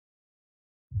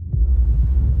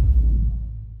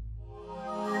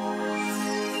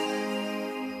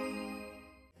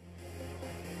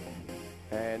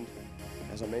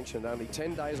as I mentioned, only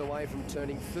 10 days away from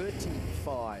turning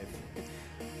 35.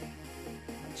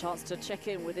 A chance to check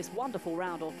in with this wonderful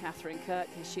round on Katherine Kirk.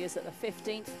 Here she is at the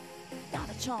 15th. Now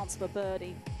the chance for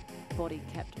birdie. Body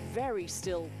kept very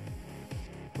still.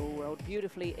 Ball rolled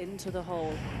beautifully into the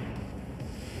hole.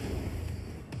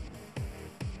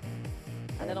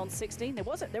 And then on 16,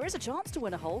 there is a chance to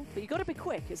win a hole, but you've got to be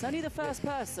quick. It's only the first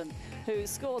person who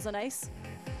scores an ace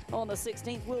on the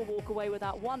 16th will walk away with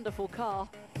that wonderful car.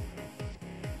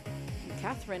 And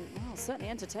Katherine, well, certainly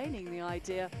entertaining the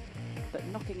idea, but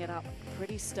knocking it up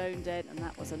pretty stone dead. And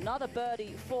that was another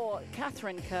birdie for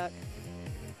Katherine Kirk.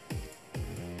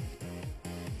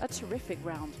 A terrific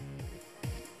round.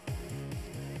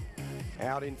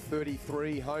 Out in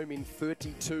 33, home in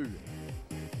 32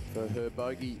 for her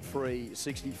bogey-free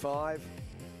 65.